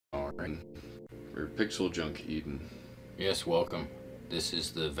Or PixelJunk Eden. Yes, welcome. This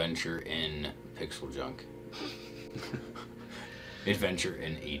is the adventure in PixelJunk. Adventure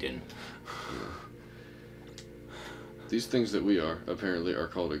in Eden. These things that we are, apparently, are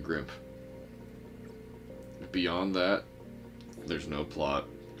called a Grimp. Beyond that, there's no plot,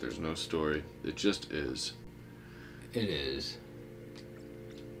 there's no story, it just is. It is.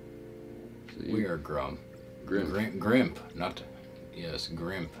 So We are Grimp. Grimp, not... Yes,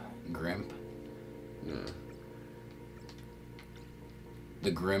 Grimp. Grimp. Yeah.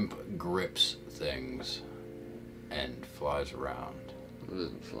 The Grimp grips things and flies around. It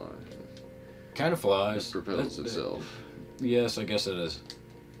doesn't fly. Kind of flies. It propels itself. Yes, I guess it is.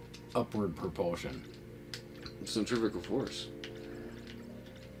 Upward propulsion. Centrifugal force.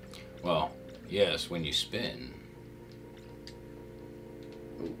 Well, yes, when you spin.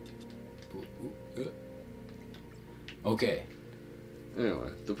 Okay. Anyway,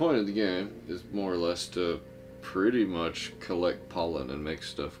 the point of the game is more or less to pretty much collect pollen and make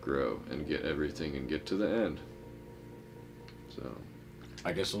stuff grow and get everything and get to the end. So,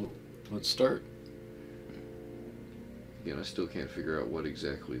 I guess let's start. again, I still can't figure out what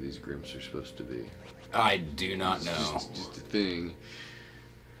exactly these Grimps are supposed to be. I do not know. It's just a thing.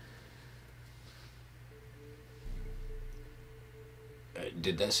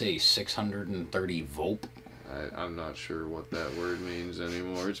 Did that say 630 volt? I'm not sure what that word means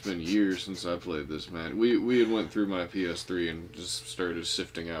anymore. It's been years since I played this, man. We had went through my PS3 and just started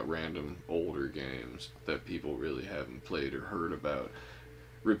sifting out random older games that people really haven't played or heard about.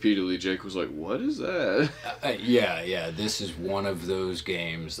 Repeatedly, Jake was like, "What is that?" Yeah. This is one of those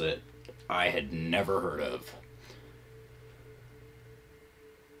games that I had never heard of.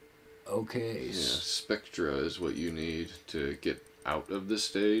 Okay. Yeah, Spectra is what you need to get out of the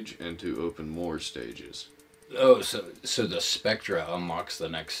stage and to open more stages. Oh, so the Spectra unlocks the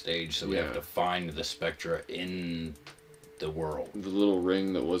next stage, so we Yeah. have to find the Spectra in the world. The little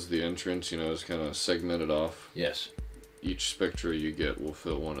ring that was the entrance, is kind of segmented off. Yes. Each Spectra you get will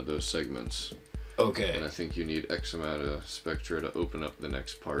fill one of those segments. Okay. And I think you need X amount of Spectra to open up the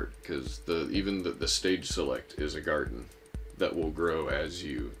next part, because even the stage select is a garden that will grow as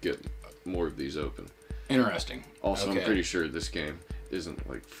you get more of these open. Interesting. Also, okay. I'm pretty sure this game isn't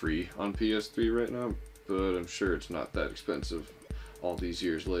like free on PS3 right now, but I'm sure it's not that expensive all these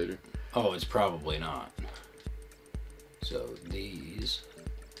years later. Oh, it's probably not. So these.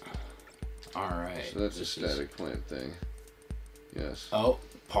 All right. So that's a static plant thing. Yes. Oh,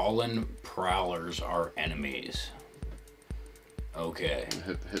 pollen prowlers are enemies. Okay.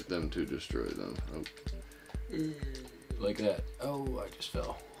 Hit them to destroy them. Oh. Like that. Oh, I just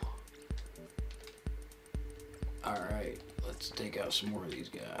fell. Alright, let's take out some more of these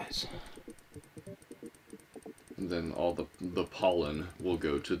guys. And then all the pollen will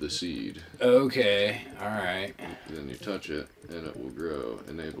go to the seed. Okay, alright. Then you touch it, and it will grow,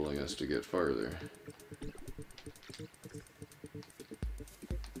 enabling us to get farther.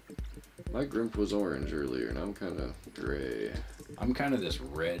 My Grimp was orange earlier, and I'm kind of gray. I'm kind of this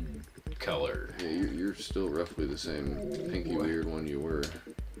red color. Yeah, you're still roughly the same pinky weird one you were.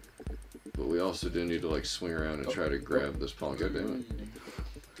 But we also do need to like swing around and try to grab this pollen. God damn it.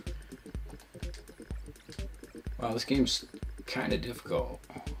 Wow, this game's kind of difficult.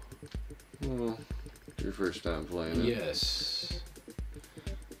 Well, your first time playing it. Yes.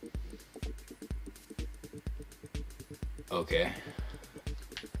 Okay.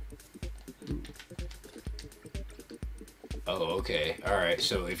 Oh, okay. Alright,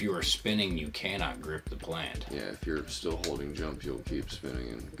 so if you are spinning, you cannot grip the plant. Yeah, if you're still holding jump, you'll keep spinning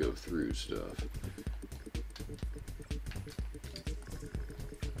and go through stuff.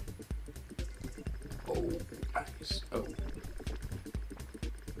 Oh, nice. Oh.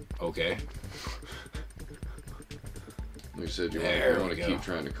 Okay. Like I said, you There want we to go. keep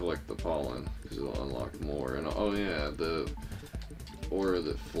trying to collect the pollen, because it'll unlock more. And oh yeah, the aura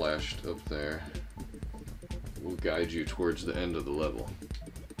that flashed up there will guide you towards the end of the level.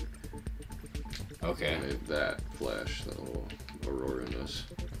 Okay. I made that flash, that little aurora-ness.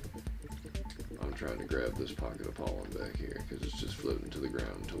 I'm trying to grab this pocket of pollen back here, because it's just floating to the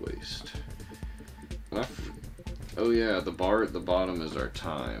ground to waste. And oh yeah, the bar at the bottom is our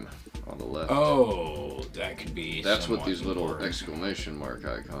time on the left. Oh, that could be. That's what somewhat these little important. exclamation mark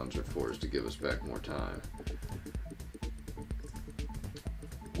icons are for, is to give us back more time.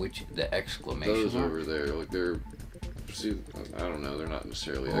 Which the exclamation Those mark? over there, like they're, see, I don't know, they're not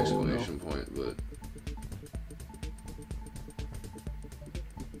necessarily Oh, exclamation point, but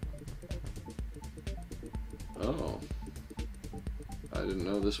oh, I didn't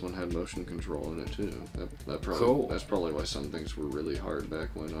know this one had motion control in it too. That probably, cool. That's probably why some things were really hard back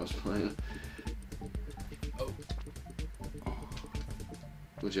when I was playing. Oh.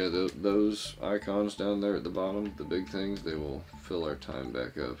 But yeah, those icons down there at the bottom, the big things, they will fill our time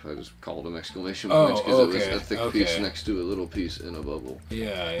back up. I just called them exclamation points because it was a thick piece next to a little piece in a bubble.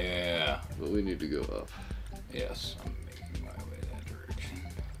 Yeah. But we need to go up. Yes, I'm making my way that direction.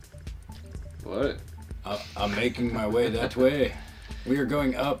 What? I'm making my way that way. We are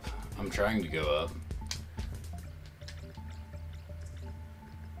going up. I'm trying to go up.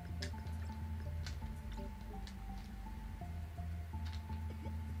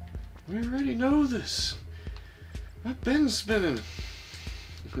 We already know this. I've been spinning.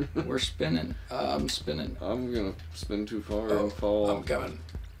 We're spinning. I'm spinning. I'm gonna spin too far and fall. I'm coming.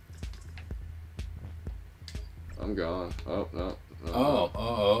 I'm gone. Oh, no.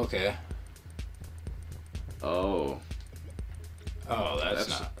 Oh, okay. Oh. Oh, that's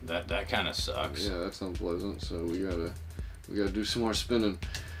not that kind of sucks. Yeah, that's unpleasant. So we gotta do some more spinning.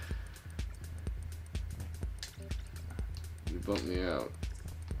 You bumped me out.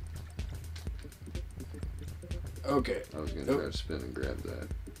 Okay. I was gonna try to spin and grab that.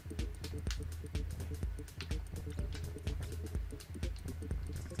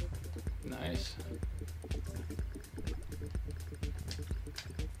 Nice.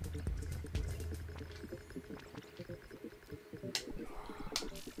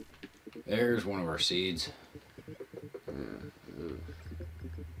 There's one of our seeds. Yeah. Ugh.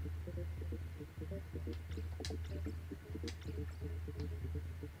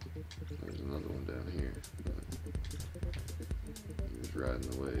 There's another one down here. He was riding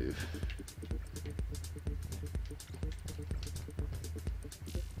the wave.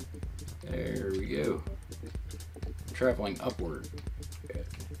 There we go. Traveling upward.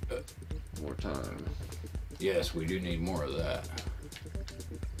 More time. Yes, we do need more of that.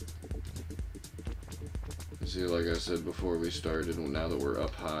 See, like I said before we started, now that we're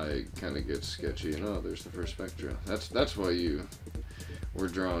up high, it kind of gets sketchy. And oh, there's the first Spectra. That's why you were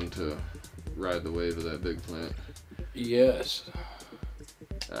drawn to ride the wave of that big plant. Yes.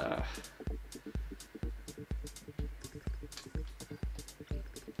 Ah.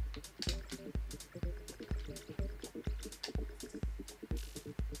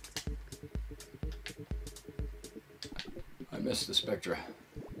 I missed the Spectra.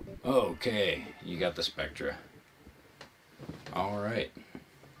 Okay, you got the Spectra. All right.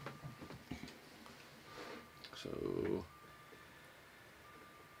 So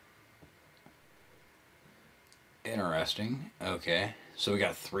Interesting. Okay. So we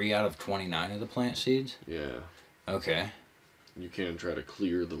got 3 out of 29 of the plant seeds? yeah, Okay. you can try to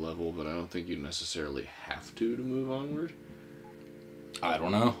clear the level, but I don't think you necessarily have to move onward. I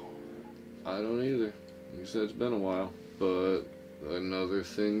don't know. I don't either. Like I said, it's been a while, but another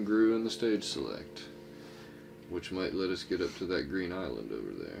thing grew in the stage select, which might let us get up to that green island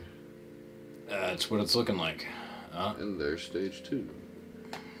over there. That's what it's looking like. And there's stage 2.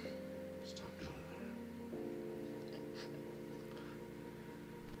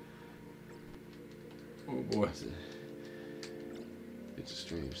 Oh boy. It's a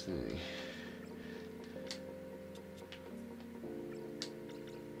strange thing.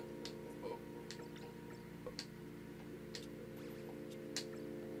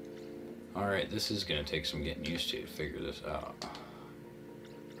 Alright, this is going to take some getting used to figure this out.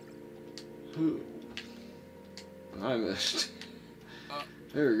 Ooh. I missed.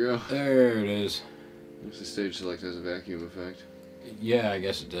 There we go. There it is. If the stage select has a vacuum effect. Yeah, I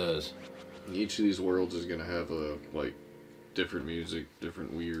guess it does. Each of these worlds is gonna have a different music,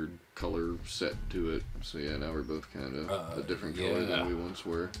 different weird color set to it. So yeah, now we're both kind of a different color than we once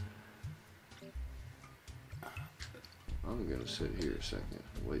were. I'm gonna sit here a second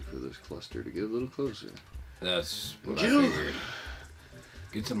and wait for this cluster to get a little closer. That's what I figured.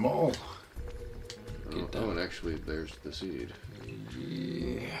 Get them all. Oh, and actually, there's the seed.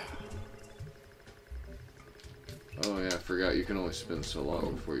 Yeah. Oh yeah, I forgot you can only spin so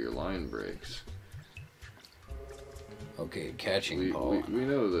long before your line breaks. Okay, catching pollen. We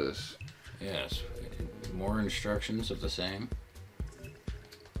know this. Yes. More instructions of the same.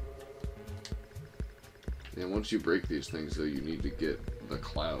 Yeah, once you break these things, though, you need to get the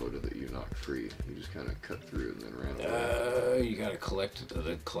cloud that you knocked free. You just kind of cut through it and then ran away. You gotta collect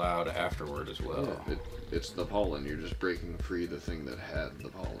the cloud afterward as well. Yeah, it's the pollen. You're just breaking free the thing that had the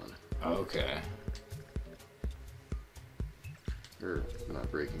pollen. Okay. Or,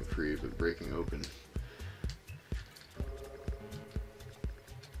 not breaking free, but breaking open.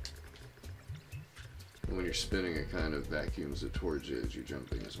 And when you're spinning, it kind of vacuums it towards you as you're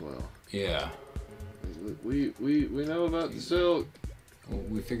jumping as well. Yeah. We know about the silk. Well,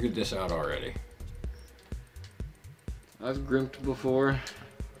 we figured this out already. I've grimped before.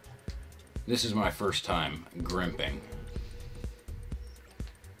 This is my first time grimping.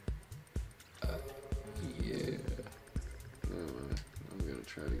 Yeah. Anyway, I'm gonna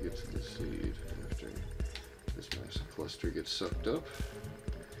try to get to the seed after this nice cluster gets sucked up.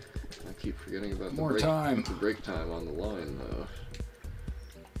 I keep forgetting about More time. The break time on the line, though.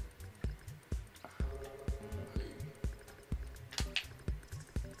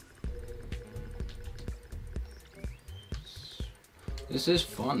 This is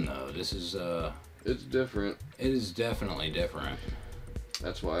fun though. This is It's different. It is definitely different.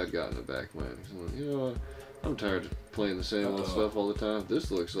 That's why I'd gotten it back when. So, you know, I'm tired of playing the same old stuff all the time.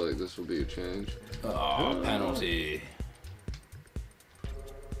 This looks like this will be a change. Oh, penalty.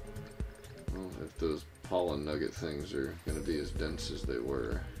 Well, if those pollen nugget things are going to be as dense as they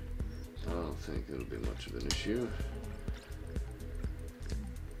were, I don't think it'll be much of an issue.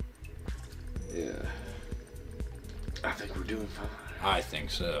 Yeah. I think we're doing fine. I think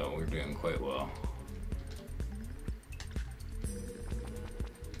so. We're doing quite well.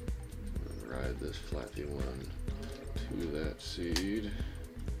 Ride this flappy one to that seed.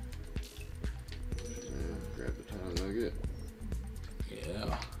 And grab the time nugget.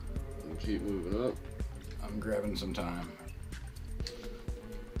 Yeah. And keep moving up. I'm grabbing some time.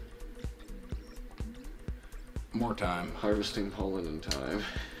 More time. Harvesting pollen in time.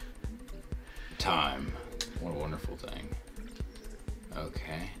 Time. What a wonderful thing.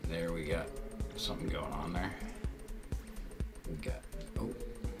 Okay, there we got something going on there. We got,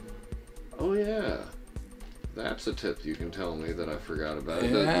 Oh yeah. That's a tip you can tell me that I forgot about.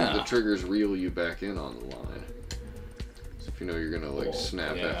 Yeah. The triggers reel you back in on the line. So if you know you're gonna like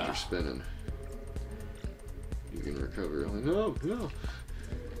snap yeah. after spinning, you can recover. Like, no.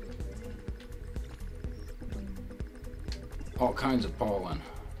 all kinds of pollen.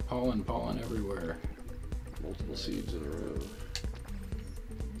 Pollen everywhere. Multiple seeds in a row.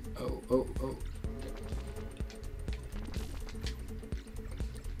 Oh.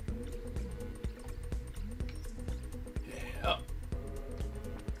 Yeah.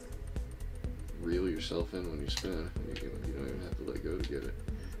 Reel yourself in when you spin. You don't even have to let go to get it.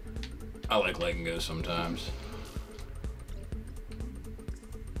 I like letting go sometimes.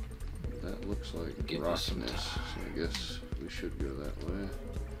 That looks like Give us some rockness, so I guess we should go that way.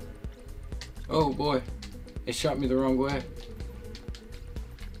 Oh boy, it shot me the wrong way.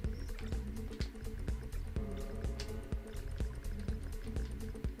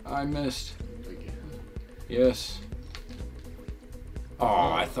 I missed. Again. Yes.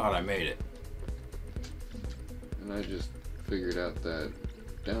 Oh, I thought I made it. And I just figured out that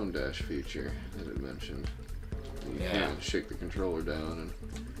down dash feature that it mentioned. You can shake the controller down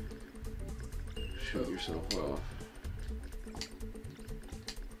and shoot yourself off.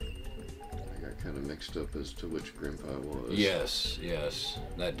 I got kind of mixed up as to which Grimp I was. Yes,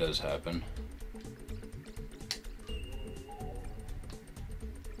 that does happen.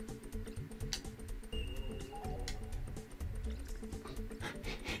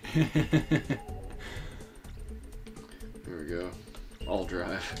 Here we go. All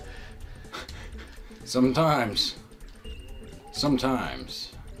drive. Sometimes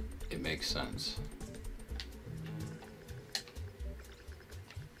it makes sense.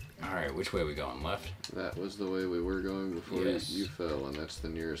 Alright, which way are we going? Left? That was the way we were going before Yes. you fell, and that's the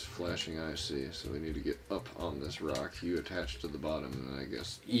nearest flashing I see. So we need to get up on this rock. You attached to the bottom, and I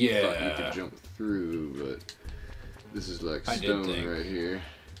guess thought you could jump through, but this is like stone right here.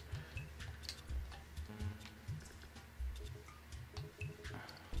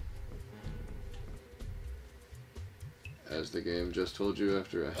 As the game just told you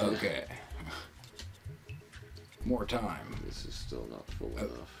after I... Okay. More time. This is still not full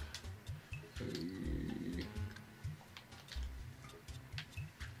enough.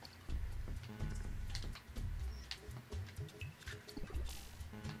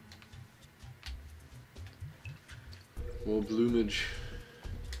 More bloomage.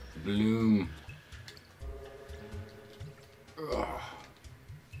 Bloom. Ugh.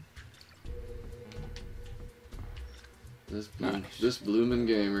 This blooming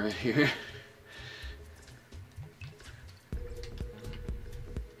game right here.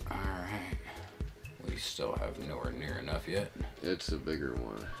 Alright. We still have nowhere near enough yet. It's a bigger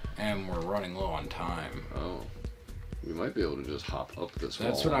one. And we're running low on time. Oh. We might be able to just hop up this wall.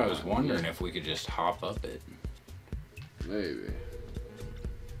 That's what I was wondering, if we could just hop up it. Maybe.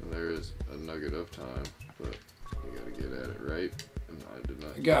 There is a nugget of time, but you gotta get at it right. And I did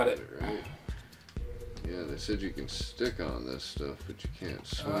not Got get it right. Yeah, they said you can stick on this stuff, but you can't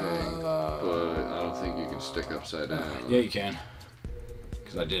swing. But I don't think you can stick upside down. Yeah, you can.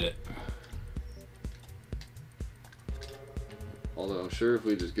 Because I did it. Although I'm sure if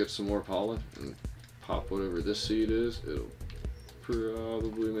we just get some more pollen and pop whatever this seed is, it'll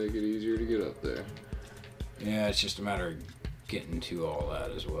probably make it easier to get up there. Yeah, it's just a matter of getting to all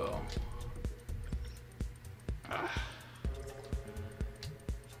that as well. Alright.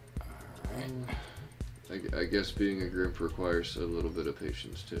 I guess being a Grimp requires a little bit of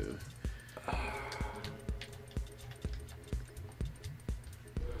patience too.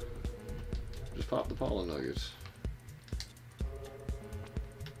 Just pop the pollen nuggets.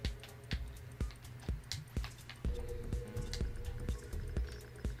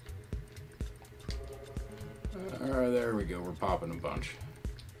 There we go, we're popping a bunch.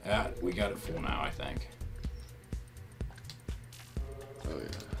 Yeah, we got it full now, I think. Oh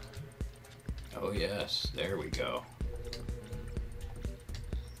yeah. Oh yes, there we go.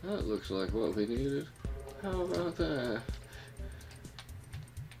 That looks like what we needed. How about that?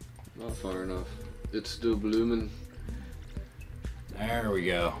 Not far enough. It's still blooming. There we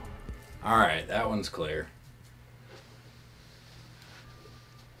go. Alright, that one's clear.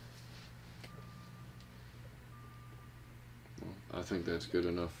 I think that's good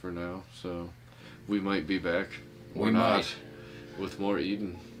enough for now, so we might be back. We might. With more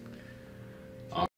Eden.